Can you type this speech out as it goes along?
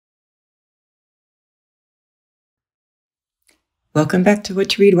Welcome back to What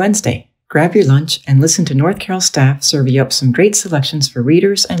to Read Wednesday. Grab your lunch and listen to North Carroll staff serve you up some great selections for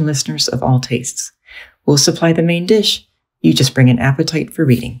readers and listeners of all tastes. We'll supply the main dish. You just bring an appetite for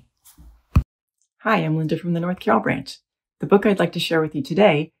reading. Hi, I'm Linda from the North Carroll branch. The book I'd like to share with you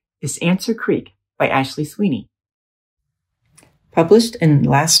today is Answer Creek by Ashley Sweeney. Published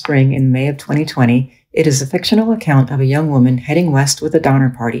last spring in May of 2020, it is a fictional account of a young woman heading west with a Donner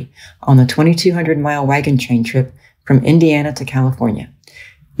Party on the 2,200-mile wagon train trip from Indiana to California.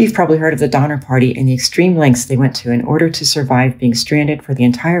 You've probably heard of the Donner Party and the extreme lengths they went to in order to survive being stranded for the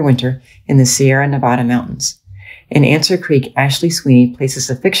entire winter in the Sierra Nevada mountains. In Answer Creek, Ashley Sweeney places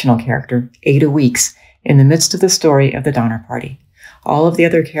a fictional character, Ada Weeks, in the midst of the story of the Donner Party. All of the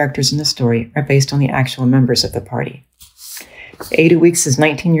other characters in the story are based on the actual members of the party. Ada Weeks is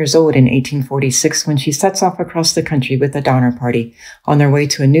 19 years old in 1846 when she sets off across the country with the Donner Party on their way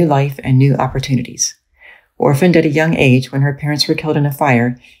to a new life and new opportunities. Orphaned at a young age when her parents were killed in a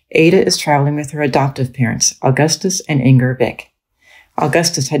fire, Ada is traveling with her adoptive parents, Augustus and Inger Bick.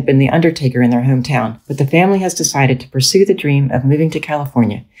 Augustus had been the undertaker in their hometown, but the family has decided to pursue the dream of moving to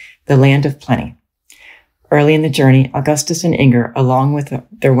California, the land of plenty. Early in the journey, Augustus and Inger, along with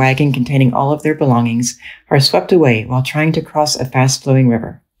their wagon containing all of their belongings, are swept away while trying to cross a fast-flowing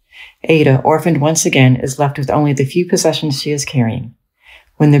river. Ada, orphaned once again, is left with only the few possessions she is carrying.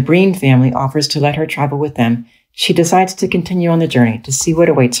 When the Breen family offers to let her travel with them, she decides to continue on the journey to see what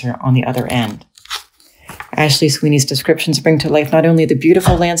awaits her on the other end. Ashley Sweeney's descriptions bring to life not only the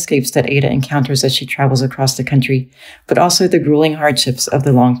beautiful landscapes that Ada encounters as she travels across the country, but also the grueling hardships of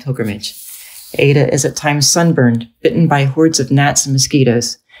the long pilgrimage. Ada is at times sunburned, bitten by hordes of gnats and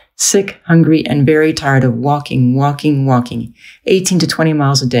mosquitoes, sick, hungry, and very tired of walking 18 to 20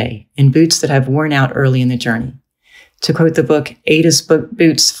 miles a day in boots that have worn out early in the journey. To quote the book, Ada's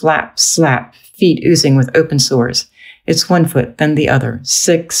boots flap, slap, feet oozing with open sores. It's one foot, then the other,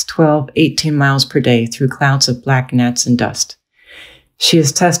 6, 12, 18 miles per day through clouds of black gnats and dust. She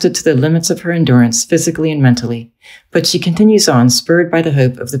is tested to the limits of her endurance, physically and mentally, but she continues on, spurred by the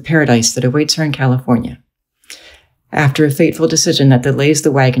hope of the paradise that awaits her in California. After a fateful decision that delays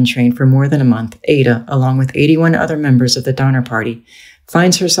the wagon train for more than a month, Ada, along with 81 other members of the Donner Party,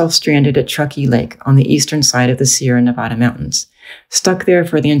 finds herself stranded at Truckee Lake on the eastern side of the Sierra Nevada mountains, stuck there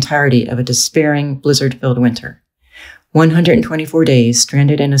for the entirety of a despairing, blizzard-filled winter. 124 days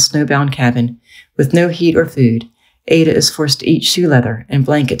stranded in a snowbound cabin with no heat or food, Ada is forced to eat shoe leather and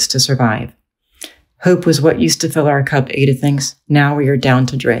blankets to survive. Hope was what used to fill our cup, Ada thinks. Now we are down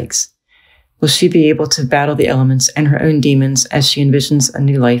to dregs. Will she be able to battle the elements and her own demons as she envisions a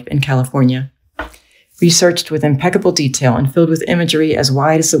new life in California? Researched with impeccable detail and filled with imagery as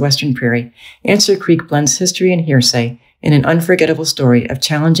wide as the Western Prairie, Answer Creek blends history and hearsay in an unforgettable story of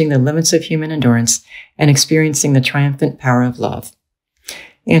challenging the limits of human endurance and experiencing the triumphant power of love.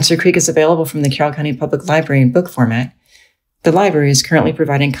 Answer Creek is available from the Carroll County Public Library in book format. The library is currently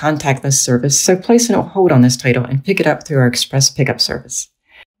providing contactless service, so place a hold on this title and pick it up through our express pickup service.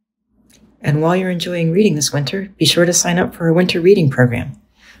 And while you're enjoying reading this winter, be sure to sign up for our winter reading program.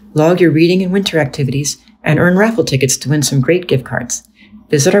 Log your reading and winter activities and earn raffle tickets to win some great gift cards.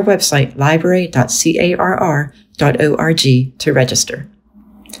 Visit our website, library.carr.org, to register.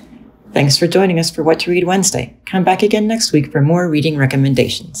 Thanks for joining us for What to Read Wednesday. Come back again next week for more reading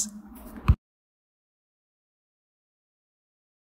recommendations.